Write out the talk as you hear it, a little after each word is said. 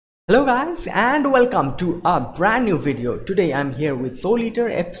Hello guys and welcome to a brand new video. Today I'm here with Soul Eater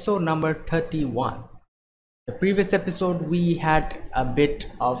episode number 31. The previous episode we had a bit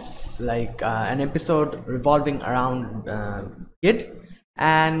of an episode revolving around Kid,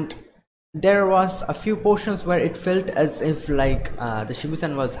 and there was a few portions where it felt as if the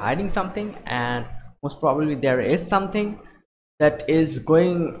Shibusan was hiding something, and most probably there is something that is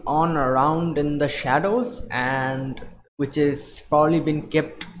going on around in the shadows and which is probably been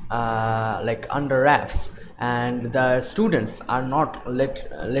kept under wraps, and the students are not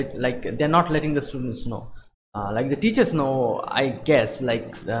they're not letting the students know. The teachers know, I guess.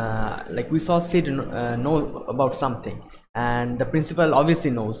 We saw Sid know about something, and the principal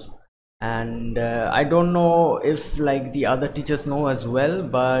obviously knows, and I don't know if the other teachers know as well,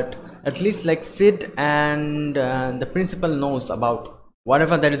 but at least Sid and the principal knows about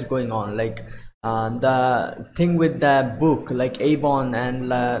whatever that is going on, the thing with the book, Avon,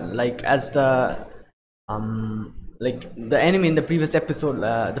 and as the enemy in the previous episode,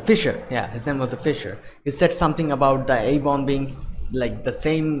 the Fisher. Yeah, his name was the Fisher. He said something about the Avon being the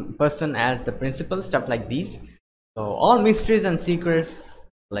same person as the principal, stuff like these. So all mysteries and secrets.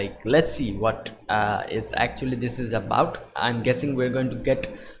 Let's see what is actually this is about. I'm guessing we're going to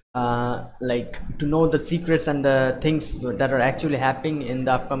get to know the secrets and the things that are actually happening in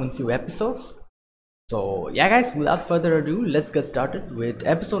the upcoming few episodes. So yeah guys, without further ado, let's get started with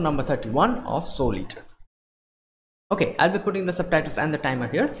episode number 31 of Soul Eater. Okay, I'll be putting the subtitles and the timer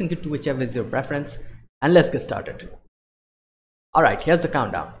here. Sync it to whichever is your preference, and let's get started. Alright, here's the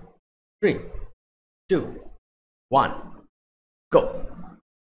countdown. 3, 2, 1, go.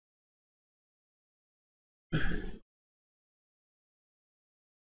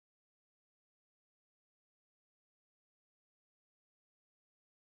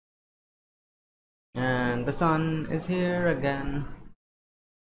 And the sun is here again.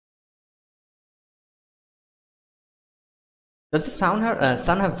 Does the sun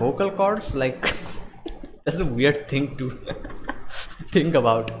have vocal cords? That's a weird thing to think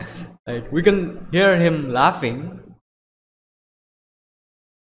about. We can hear him laughing.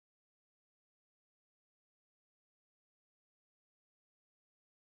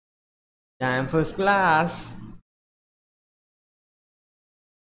 Time first class.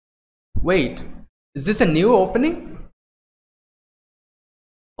 Wait, is this a new opening?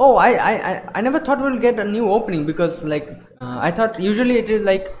 Oh, I never thought we'll get a new opening, because I thought usually it is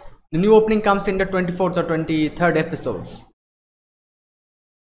the new opening comes in the 24th or 23rd episodes.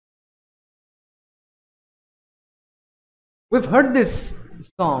 We've heard this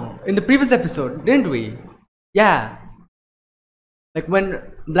song in the previous episode, didn't we? Yeah, when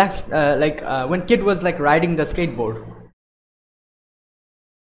when Kid was riding the skateboard.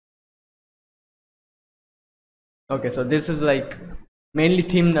 Okay, so this is mainly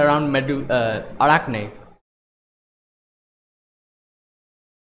themed around Arachne.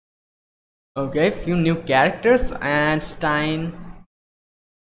 Okay, few new characters and Stein.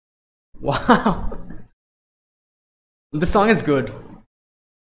 Wow, the song is good.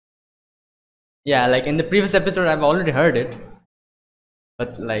 Yeah, in the previous episode I've already heard it,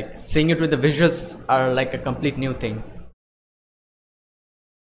 but seeing it with the visuals are a complete new thing.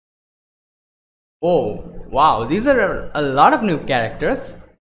 Oh wow, these are a lot of new characters.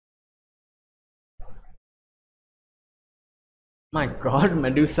 My god,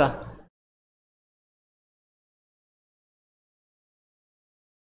 Medusa.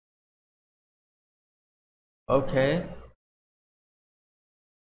 Okay.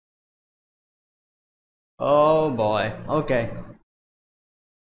 Oh boy. Okay.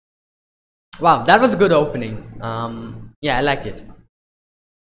 Wow, that was a good opening. Yeah, I like it.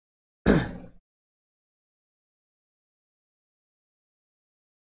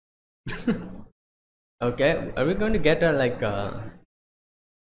 Okay, are we going to get a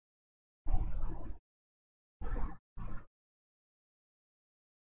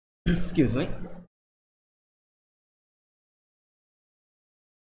excuse me.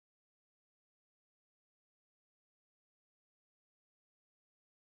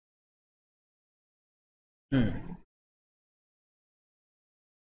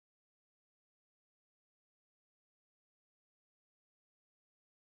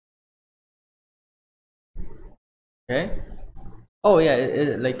 Okay. Oh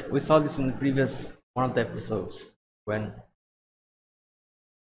yeah, we saw this in the previous one of the episodes when.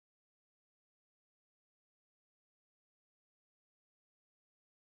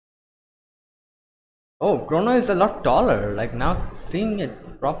 Oh, Crona is a lot taller. Now seeing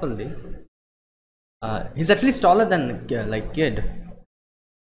it properly, he's at least taller than Kid.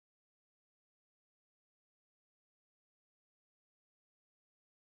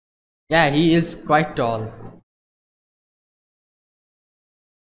 Yeah, he is quite tall.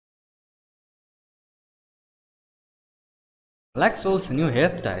 I like Soul's new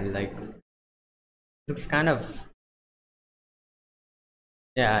hairstyle. Like, looks kind of,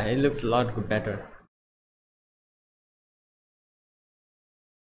 yeah, it looks a lot better.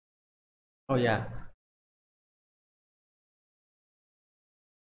 Oh yeah,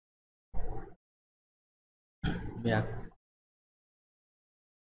 yeah.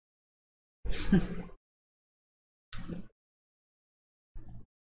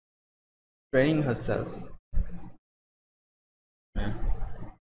 Training herself. Yeah.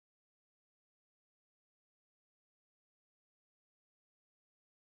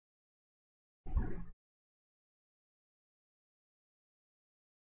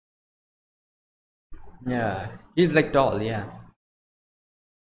 Yeah, he's like tall. Yeah.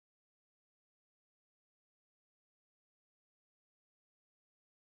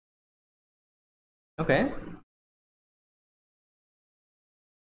 Okay.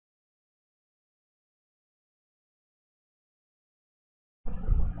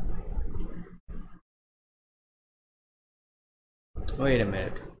 Wait a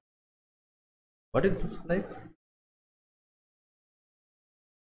minute. What is this place?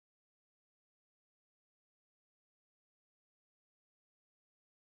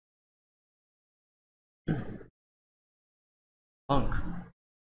 Punk.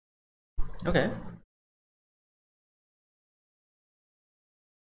 Okay.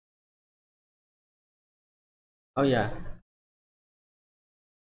 Oh yeah.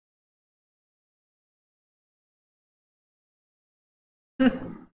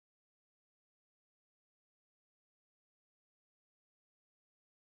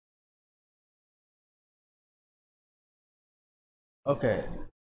 Okay.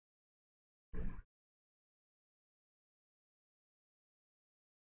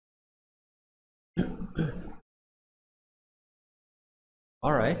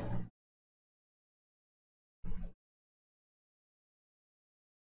 All right.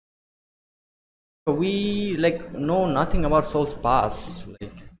 So we like know nothing about Soul's past.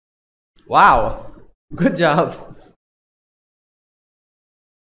 Like, wow. Good job.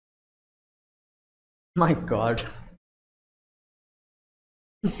 My God.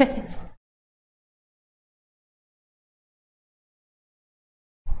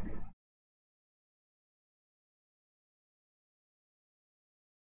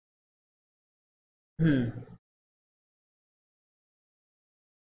 Hmm.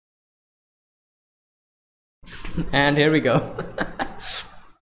 And here we go.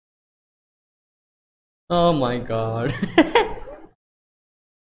 Oh my God.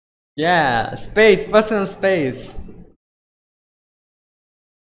 Yeah, space, personal space.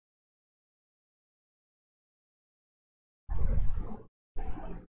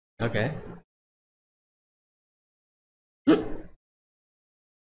 Okay.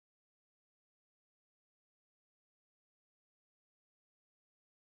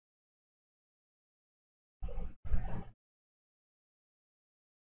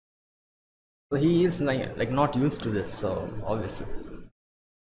 So he is like not used to this, so obviously.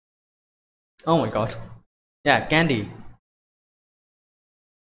 Oh my God. Yeah, candy.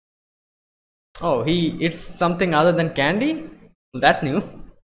 Oh, he eats something other than candy? That's new.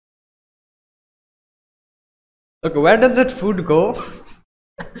 Okay, where does that food go?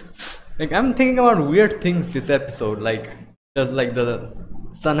 Like, I'm thinking about weird things this episode. Like, does like the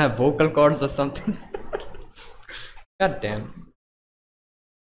sun have vocal cords or something? God damn.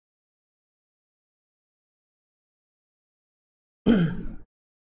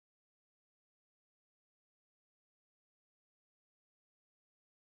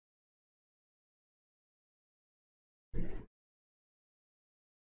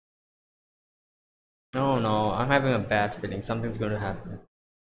 No, no, I'm having a bad feeling. Something's going to happen.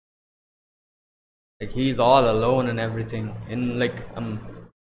 Like, he's all alone and everything in like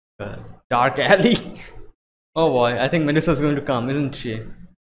a dark alley. Oh boy, I think Melissa's going to come, isn't she?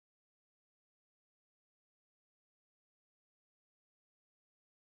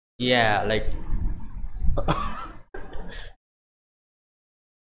 Yeah, like.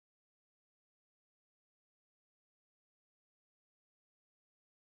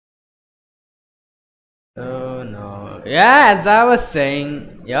 Oh no. Yeah, as I was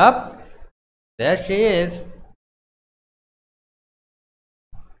saying, yup, there she is.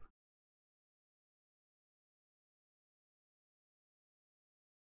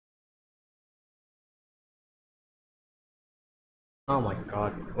 Oh my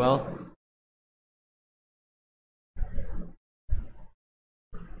god. Well,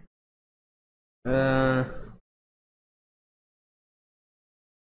 uh,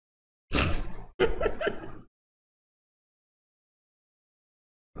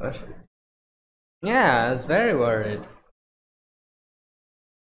 But yeah, I was very worried.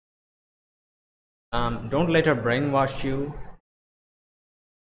 Don't let her brainwash you.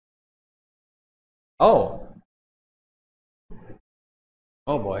 Oh,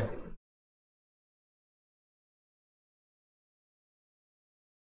 oh boy.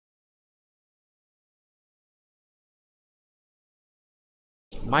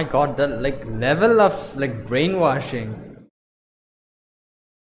 My God, the like level of like brainwashing.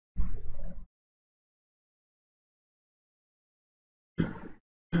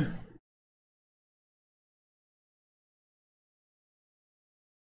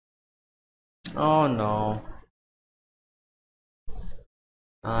 Oh no.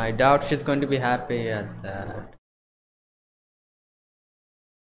 I doubt she's going to be happy at that.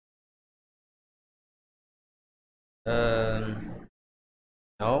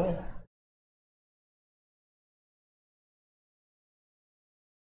 No.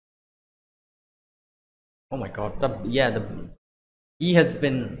 Oh my God. The yeah, the he has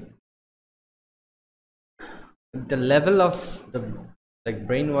been the level of the like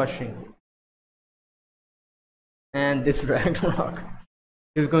brainwashing and this Ragnarok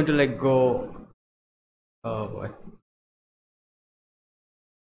is going to like go. Oh boy.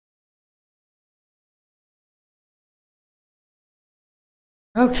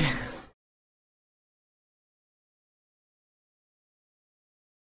 Okay.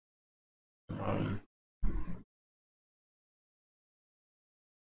 Um,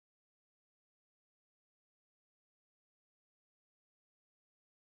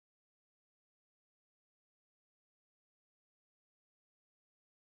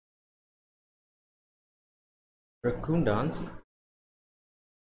 Raccoon dance.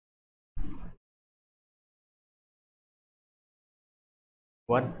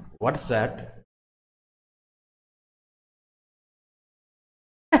 What? What's that?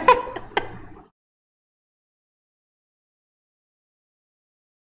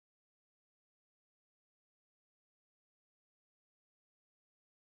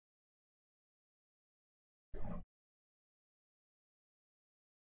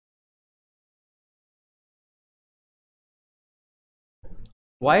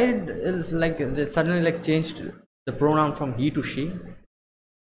 Why is like they suddenly like changed the pronoun from he to she?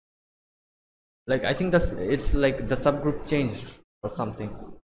 Like I think that's it's like the subgroup changed or something.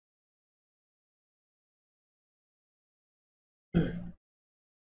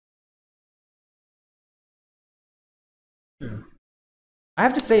 I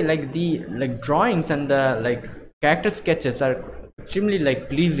have to say like the like drawings and the like character sketches are extremely like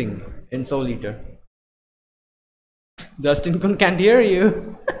pleasing in Soul Eater. Justin Kun can't hear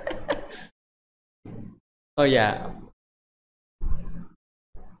you. Oh yeah.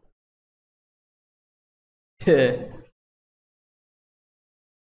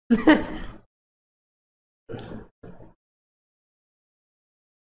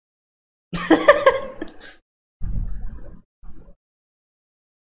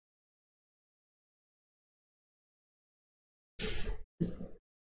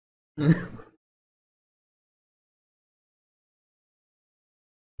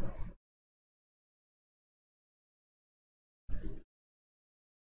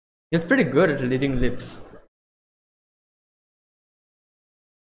 He's pretty good at reading lips.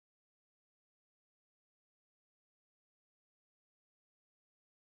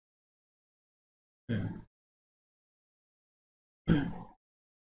 Hmm.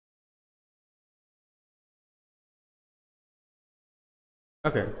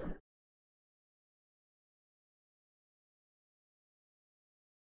 Okay.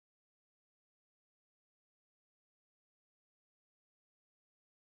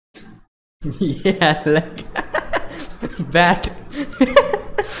 Yeah, like bat.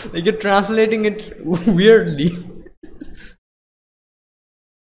 Like you're translating it weirdly.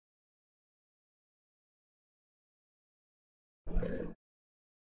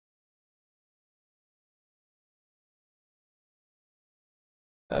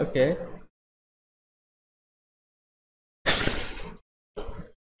 Okay.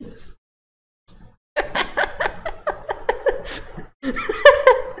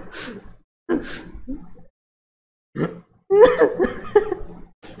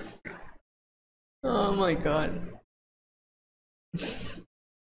 Oh my God.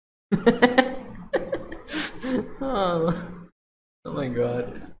 Oh, oh my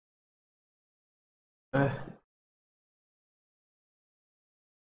God. Uh,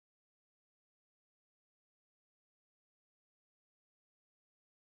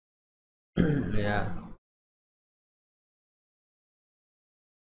 yeah.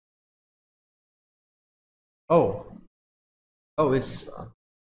 Oh, oh, it's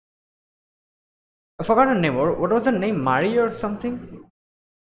I forgot her name. What was the name? Mari or something?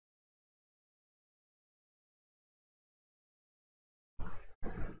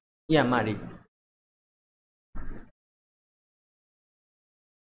 Yeah, Mari.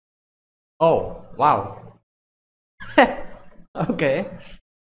 Oh, wow. Okay.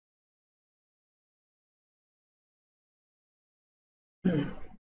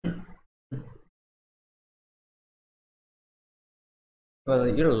 Well,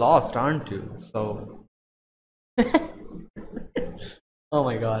 you're lost, aren't you? So, oh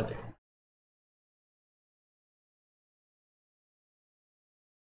my God.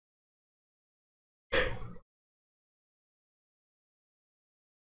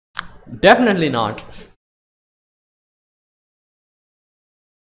 Definitely not.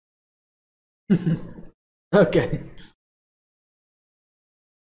 Okay.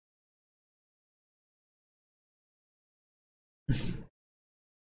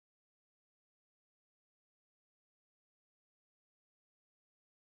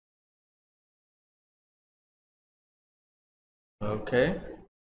 Okay.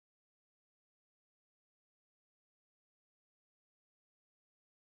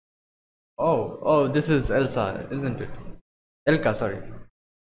 Oh, oh, this is Elsa, isn't it? Elka, sorry.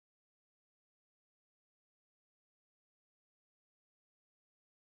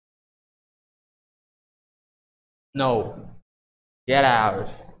 No. Get out.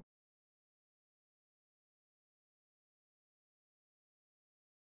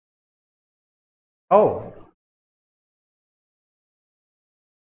 Oh,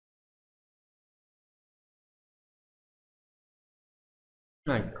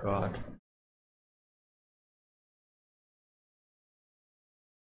 my God.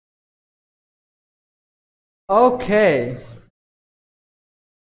 Okay.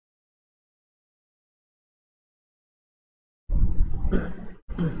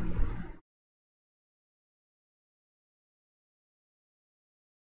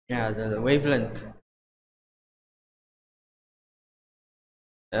 Yeah, the wavelength.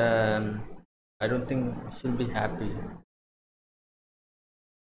 Um, I don't think she'll be happy.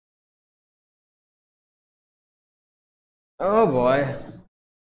 Oh boy.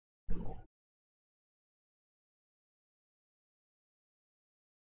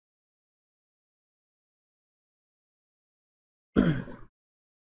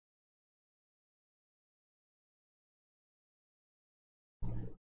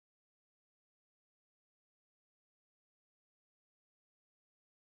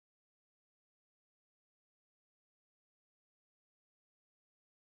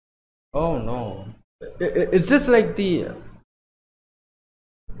 Oh no. Is this like the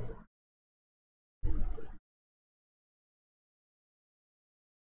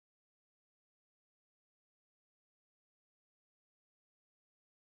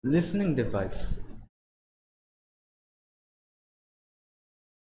listening device?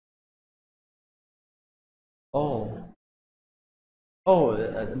 Oh. Oh,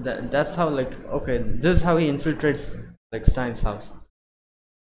 that's how, like, okay, this is how he infiltrates like Stein's house.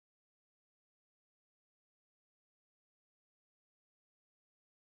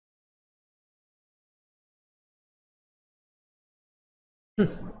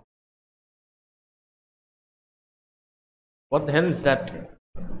 What the hell is that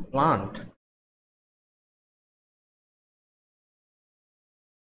plant?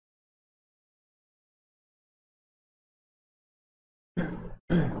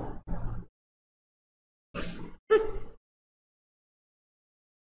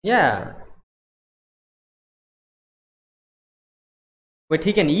 Yeah. But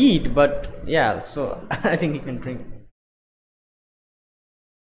he can eat, but yeah, so I think he can drink.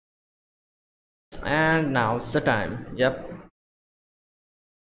 And now it's the time. Yep.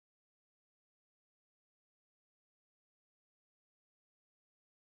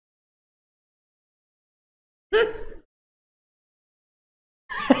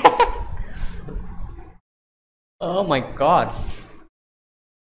 Oh my God.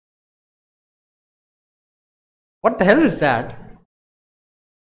 What the hell is that?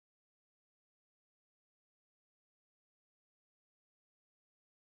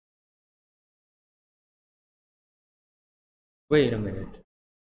 Wait a minute.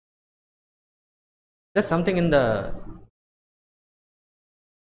 There's something in the.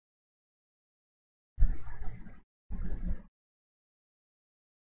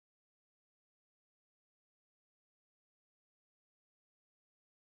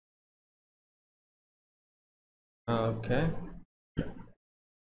 Okay.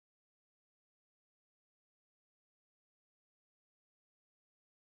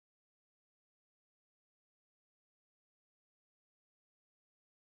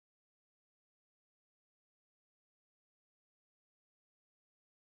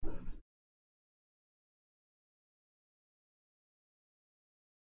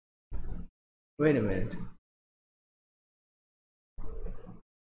 Wait a minute.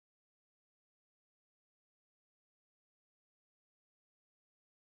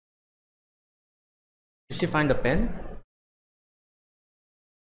 Did she find a pen?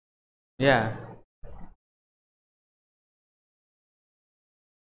 Yeah.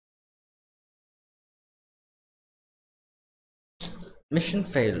 Mission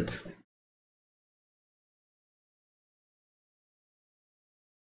failed.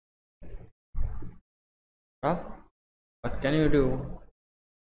 Well, what can you do?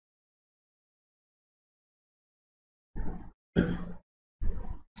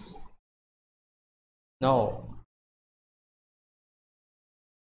 No.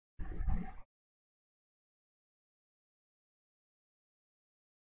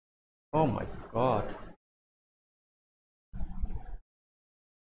 Oh my god.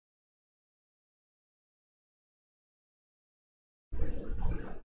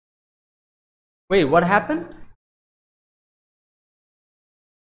 Wait, what happened?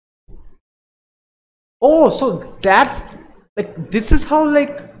 Oh, so that's like this is how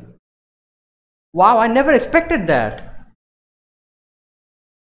like wow, I never expected that.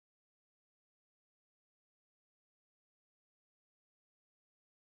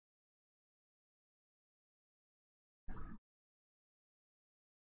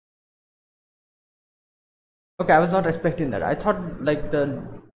 Okay, I was not expecting that. I thought like the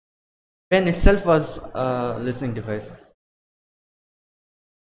pen itself was a listening device.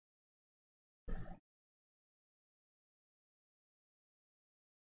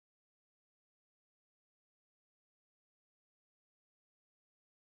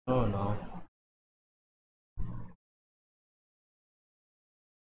 Oh no.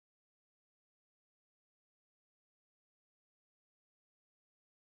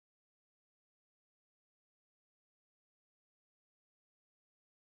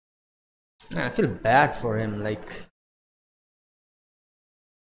 I feel bad for him, like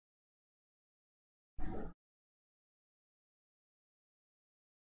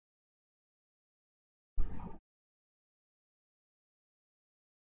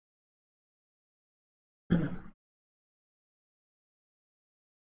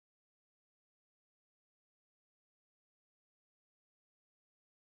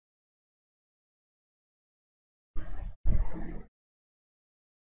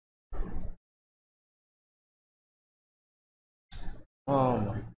oh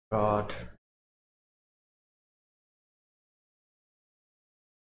my god.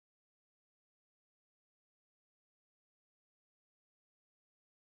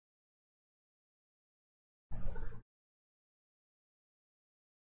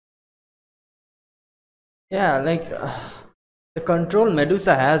 Yeah, like the control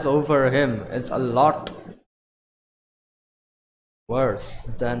Medusa has over him is a lot worse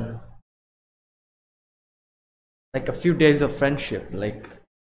than like a few days of friendship. Like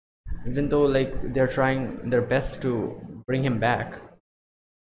even though like they're trying their best to bring him back,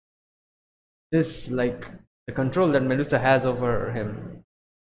 this like the control that Medusa has over him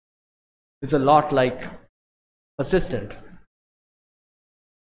is a lot like persistent.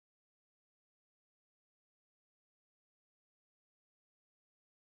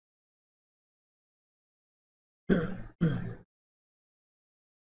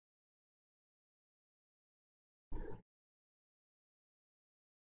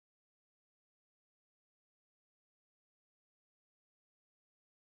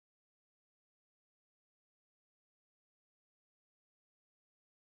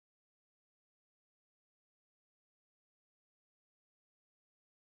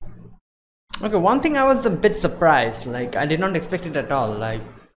 Okay, one thing I was a bit surprised, like I did not expect it at all. Like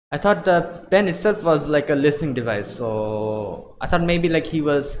I thought the pen itself was like a listening device, so I thought maybe like he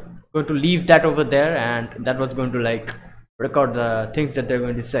was going to leave that over there and that was going to like record the things that they're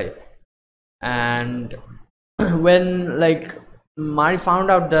going to say. And when like Mari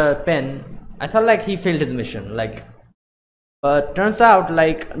found out the pen, I thought like he failed his mission. Like but turns out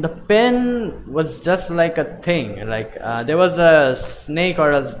like the pen was just like a thing, like there was a snake or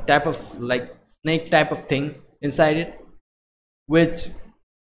a type of like snake type of thing inside it which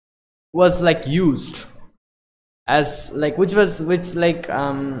was like used as like which like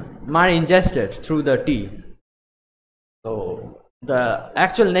Mari ingested through the tea. So the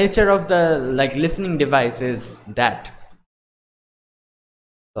actual nature of the like listening device is that.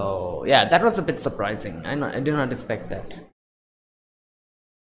 So yeah, that was a bit surprising. I did not expect that.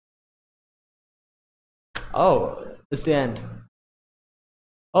 Oh, it's the end.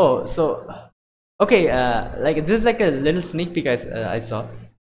 Oh, so okay, like this is like a little sneak peek I saw.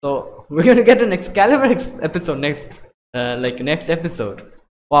 So we're gonna get an Excalibur episode next, like next episode.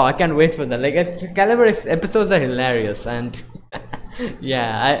 Wow, I can't wait for that. Like Excalibur episodes are hilarious, and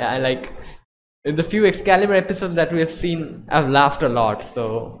yeah, I like the few Excalibur episodes that we have seen. I've laughed a lot,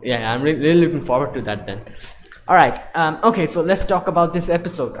 so yeah, I'm really looking forward to that then. All right, okay, so let's talk about this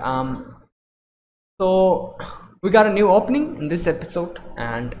episode. So we got a new opening in this episode,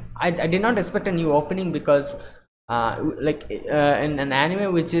 and I did not expect a new opening because in an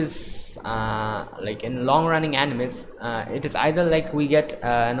anime which is like in long running animes, it is either like we get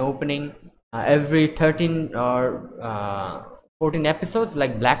an opening every 13 or 14 episodes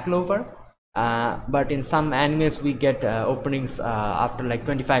like Black Clover, but in some animes we get openings after like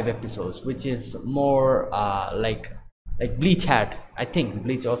 25 episodes, which is more like Bleach had. I think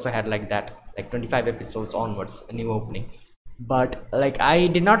Bleach also had like that, like 25 episodes onwards, a new opening. But like I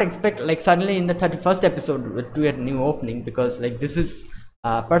did not expect like suddenly in the 31st episode to get a new opening, because like this is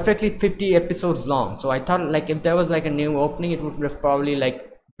perfectly 50 episodes long. So I thought like if there was like a new opening, it would have probably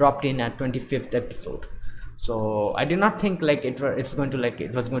like dropped in at 25th episode. So I did not think like it was going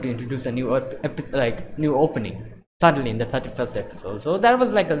to introduce a new new opening suddenly in the 31st episode. So that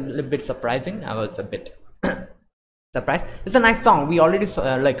was like a little bit surprising. I was a bit surprised. It's a nice song. We already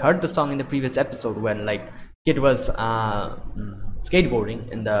like heard the song in the previous episode when like kid was skateboarding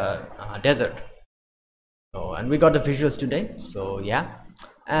in the desert. So, and we got the visuals today, so yeah.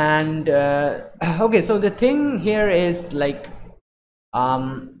 And okay, so the thing here is like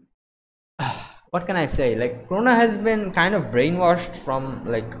what can I say, like Crona has been kind of brainwashed from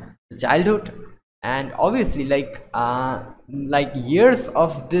like childhood, and obviously like years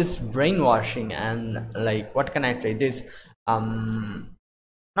of this brainwashing, and like what can I say, this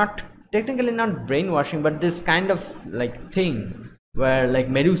not technically not brainwashing, but this kind of like thing where like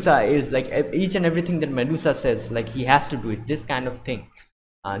Medusa is like each and everything that Medusa says, like he has to do it, this kind of thing,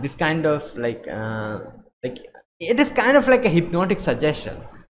 this kind of like it is kind of like a hypnotic suggestion.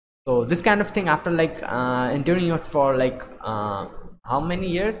 So this kind of thing, after like enduring it for like how many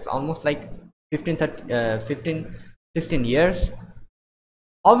years, almost like 15 16 years,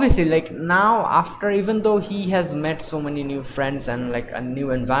 obviously like now, after, even though he has met so many new friends and like a new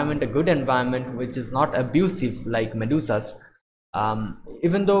environment, a good environment which is not abusive like Medusa's,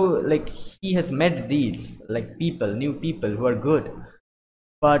 even though like he has met these like new people who are good,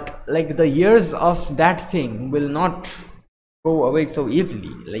 but like the years of that thing will not go away so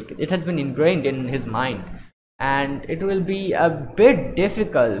easily. Like it has been ingrained in his mind, and it will be a bit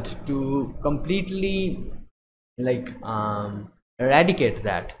difficult to completely like eradicate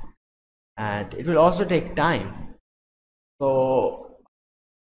that, and it will also take time. So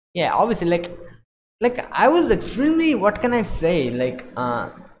yeah, obviously like I was extremely, what can I say, like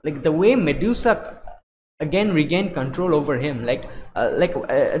the way Medusa again regained control over him,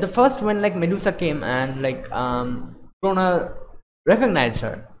 the first, when like Medusa came and like Crona recognized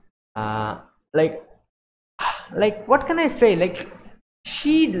her, like what can I say, like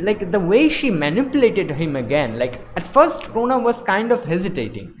she, like the way she manipulated him again, like at first Crona was kind of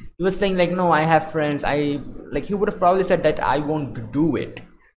hesitating. He was saying like, no, I have friends, he would have probably said that I won't do it,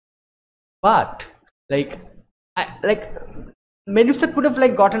 but like Medusa could have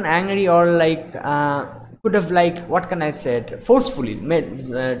like gotten angry, or like could have like, what can I say, forcefully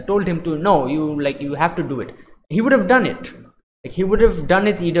told him to, no, you have to do it. He would have done it. Like he would have done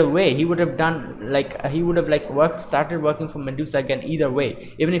it either way. He would have done like started working for Medusa again either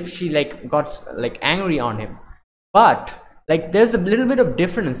way, even if she like got like angry on him. But like there's a little bit of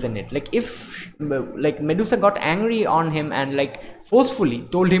difference in it. Like if like Medusa got angry on him and like forcefully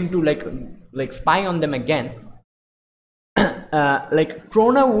told him to like spy on them again, like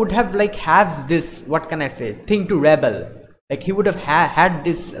Crona would have like have this, what can I say, thing to rebel. Like he would have had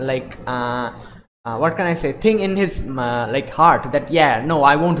this like what can I say, thing in his like heart, that yeah, no,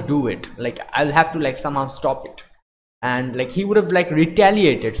 I won't do it, like I'll have to like somehow stop it, and like he would have like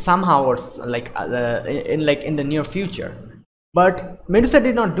retaliated somehow, or like in the near future. But Medusa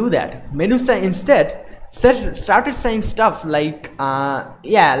did not do that. Medusa instead started saying stuff like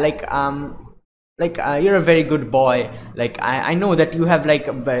yeah, you're a very good boy, like I know that you have like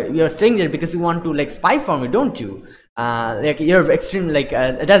you're staying there because you want to like spy for me, don't you? Like you're extremely like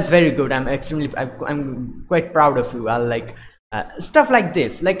that's very good, I'm quite proud of you. I'll like stuff like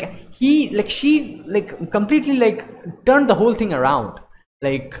this. Like she like completely like turned the whole thing around.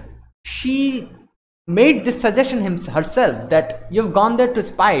 Like she made this suggestion herself, that you've gone there to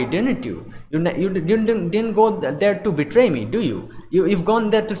spy, didn't you? You didn't go there to betray me, do you? You've gone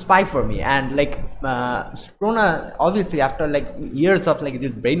there to spy for me. And like Crona, obviously after like years of like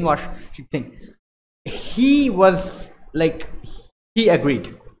this brainwash thing, he was like, he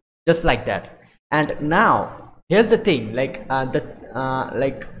agreed just like that. And now here's the thing, like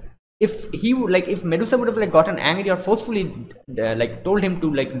like if he would like if Medusa would have like gotten angry or forcefully like told him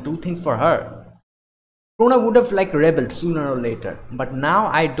to like do things for her, Crona would have like rebelled sooner or later. But now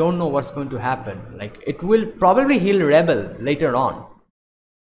I don't know what's going to happen. Like it will probably he'll rebel later on,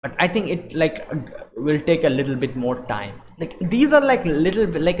 but I think it like will take a little bit more time. Like these are like little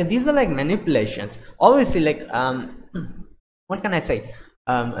bit like these are like manipulations. Obviously, like what can I say?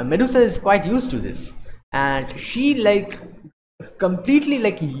 Medusa is quite used to this, and she like completely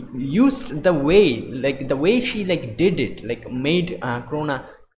like used the way she like did it, like made Crona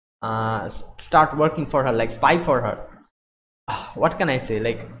start working for her, like spy for her. What can I say?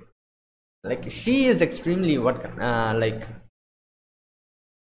 Like she is extremely like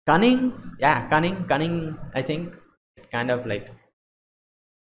cunning. Yeah, cunning. I think kind of like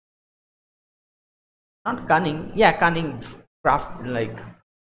not cunning. Yeah, cunning, craft, like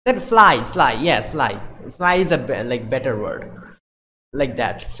that sly. Yeah, sly is a like better word, like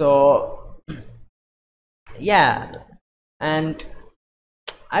that. So yeah, and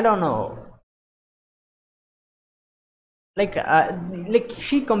I don't know, like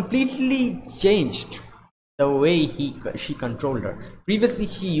she completely changed the way she controlled her. Previously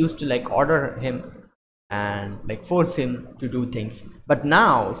she used to like order him and like force him to do things, but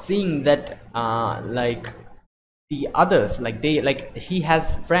now seeing that like the others, like they like he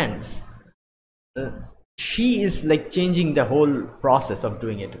has friends, uh, she is like changing the whole process of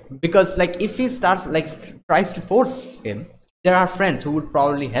doing it. Because like if he starts like tries to force him, there are friends who would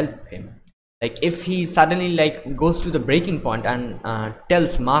probably help him. Like if he suddenly like goes to the breaking point and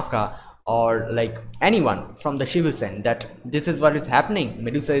tells Maka or like anyone from the Shivusen that this is what is happening,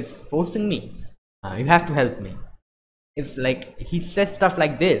 Medusa is forcing me, you have to help me. If like he says stuff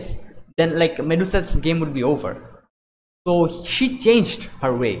like this, then like Medusa's game would be over. So she changed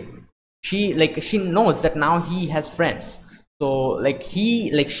her way. She knows that now he has friends, so like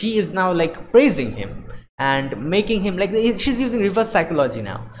she is now like praising him and making him like she's using reverse psychology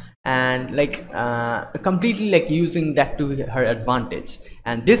now, and like completely like using that to her advantage.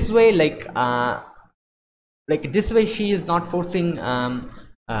 And this way like this way she is not forcing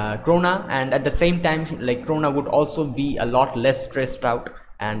Crona, and at the same time like Crona would also be a lot less stressed out,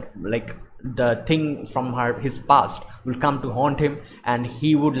 and like the thing from his past will come to haunt him, and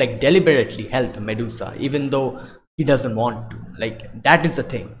he would like deliberately help Medusa even though he doesn't want to. Like that is the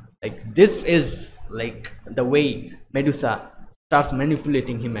thing. Like this is like the way Medusa starts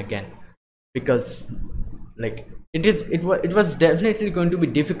manipulating him again, because like it was definitely going to be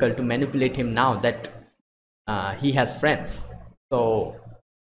difficult to manipulate him now that he has friends. So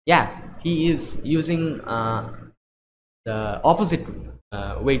yeah, he is using the opposite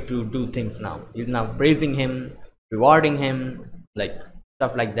way to do things now. He's now praising him, rewarding him, like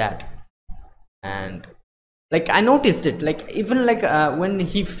stuff like that. And like I noticed it, like even like when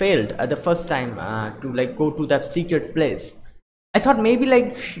he failed the first time to like go to that secret place, I thought maybe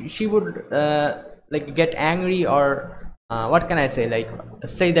like she would like get angry, or what can I say, like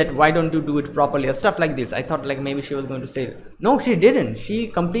say that why don't you do it properly or stuff like this. I thought like maybe she was going to say. No, she didn't. She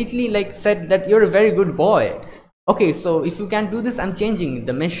completely like said that you're a very good boy. Okay, so if you can't do this, I'm changing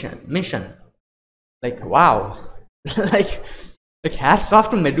the mission. Like wow. like hats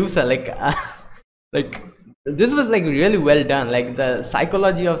off to Medusa. Like this was like really well done. Like the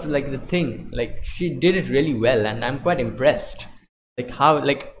psychology of like the thing, like she did it really well, and I'm quite impressed. Like how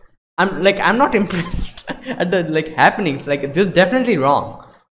like I'm not impressed at the like happenings. Like this is definitely wrong,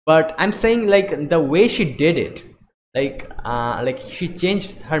 but I'm saying like the way she did it, like she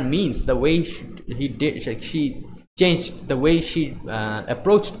changed her means, the way he did, like she changed the way she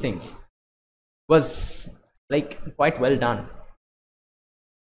approached things, was like quite well done.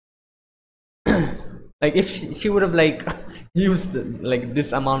 Like if she would have like used like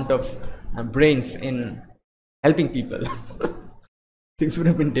this amount of brains in helping people, things would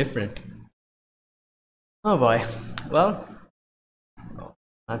have been different. Oh boy. Well,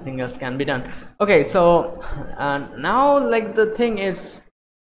 nothing else can be done. Okay, so now like the thing is,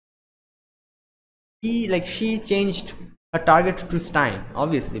 she changed her target to Stein,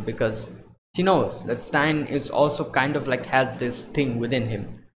 obviously, because she knows that Stein is also kind of like has this thing within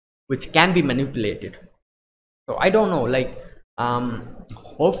him which can be manipulated. So I don't know, like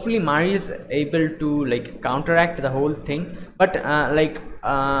hopefully Mari is able to like counteract the whole thing, but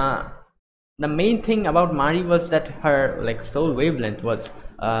the main thing about Mari was that her like soul wavelength was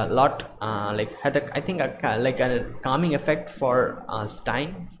a lot like had a, I think like a calming effect for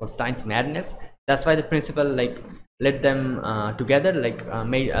Stein's madness. That's why the principal like led them together, like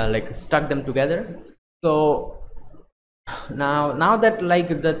made like stuck them together. So now that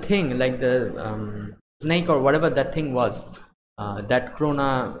like the thing, like the snake or whatever that thing was, that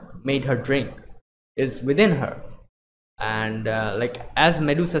Crona made her drink is within her. And like as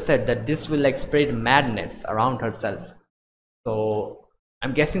Medusa said, that this will like spread madness around herself. So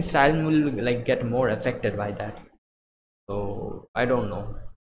I'm guessing Stalin will like get more affected by that. So I don't know.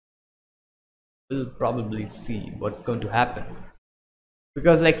 We'll probably see what's going to happen,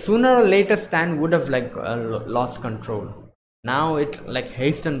 because like sooner or later Stan would have like lost control. Now it like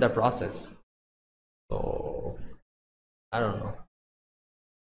hastened the process. So I don't know.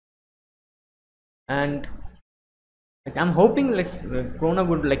 And like I'm hoping like Crona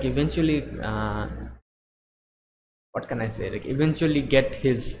would like eventually what can I say, like eventually get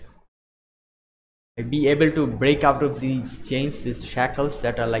his, like, be able to break out of these chains, these shackles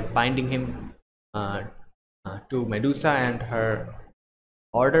that are like binding him to Medusa and her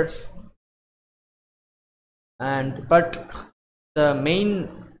orders. And but the main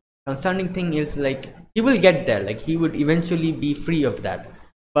concerning thing is like he will get there, like he would eventually be free of that.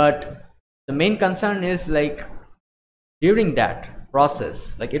 But the main concern is like during that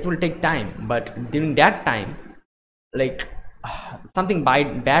process, like it will take time, but during that time, like something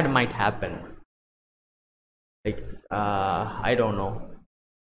bad might happen. Like I don't know.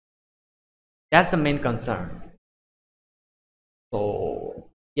 That's the main concern. So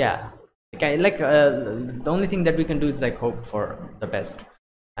yeah, like the only thing that we can do is like hope for the best.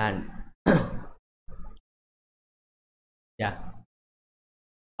 And yeah,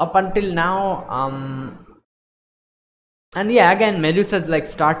 up until now, and yeah, again Medusa's like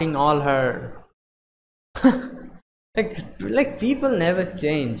starting all her like people never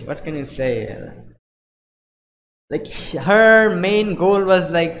change, what can you say? Like her main goal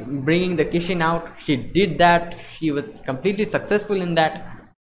was like bringing the Kishin out. She did that, she was completely successful in that.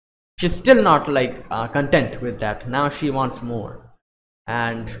 She's still not like content with that. Now she wants more,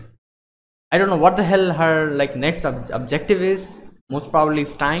 and I don't know what the hell her like next objective is. Most probably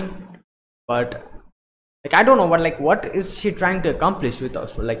Stein, but like I don't know what is she trying to accomplish with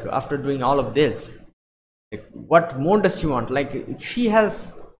us, like after doing all of this. Like what more does she want? Like she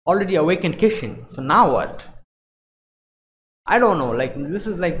has already awakened Kishin, so now what? I don't know, like this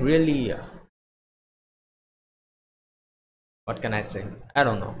is like really what can I say? I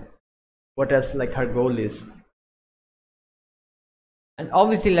don't know what else like her goal is. And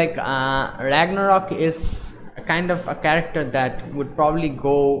obviously like Ragnarok is a kind of a character that would probably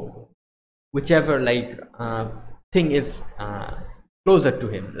go whichever like thing is closer to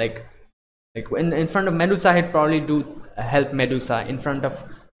him. Like in front of Medusa he'd probably do help Medusa. In front of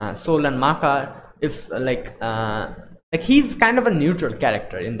Sol and Maka, if like he's kind of a neutral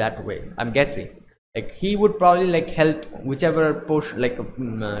character in that way, I'm guessing. Like he would probably like help whichever portion,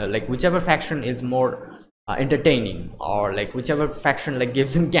 like whichever faction is more entertaining, or like whichever faction like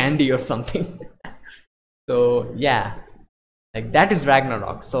gives him candy or something. So yeah, like that is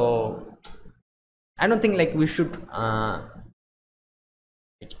Ragnarok. So I don't think like we should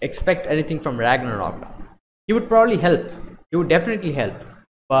expect anything from Ragnarok. He would probably help, he would definitely help,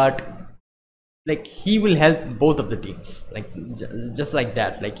 but like he will help both of the teams, like just like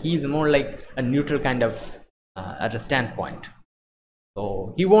that. Like he's more like a neutral kind of at a standpoint.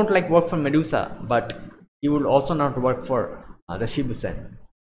 So he won't like work for Medusa, but he will also not work for the Shibusen.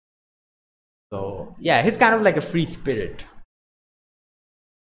 So yeah, he's kind of like a free spirit.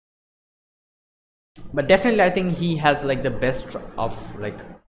 But definitely I think he has like the best of, like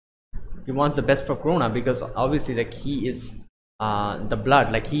he wants the best for Crona, because obviously like he is the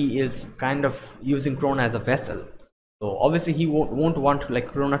blood, like he is kind of using Crona as a vessel. So obviously he won't want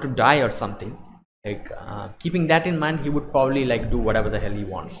like Crona to die or something. Like keeping that in mind, he would probably like do whatever the hell he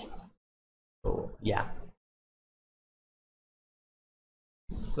wants. So yeah.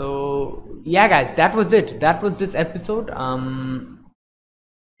 So yeah guys, that was it. That was this episode.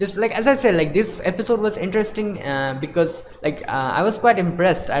 Just like as I said, like this episode was interesting because like I was quite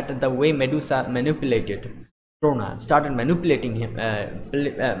impressed at the way Medusa manipulated Crona, started manipulating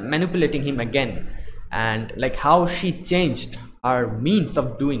him again, and like how she changed her means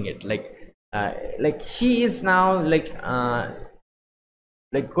of doing it. Like she is now like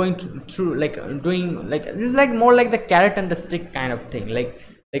going through like doing like this is like more like the carrot and the stick kind of thing.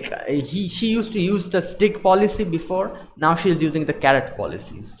 She used to use the stick policy before, now she is using the carrot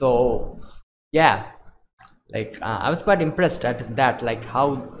policy. So yeah, like I was quite impressed at that, like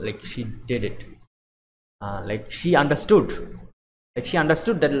how like she did it. Like she understood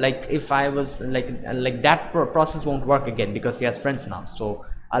that like if I was like that process won't work again, because he has friends now, so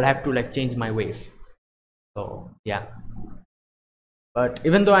I'll have to like change my ways. So yeah, but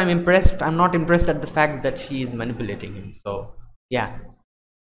even though I'm impressed, I'm not impressed at the fact that she is manipulating him. So yeah,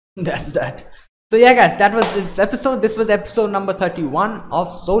 that's that. So yeah guys, that was this episode. This was episode number 31 of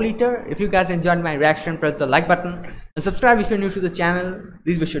Soul Eater. If you guys enjoyed my reaction, press the like button and subscribe if you're new to the channel.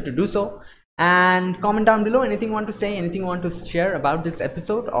 Please be sure to do so, and comment down below anything you want to say, anything you want to share about this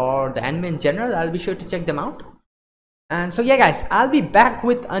episode or the anime in general. I'll be sure to check them out. And so yeah guys, I'll be back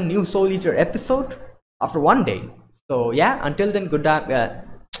with a new Soul Eater episode after one day. So yeah, until then, good day.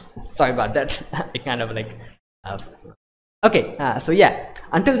 Sorry about that. I kind of like okay, so yeah,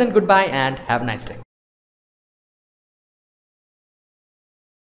 until then, goodbye and have a nice day.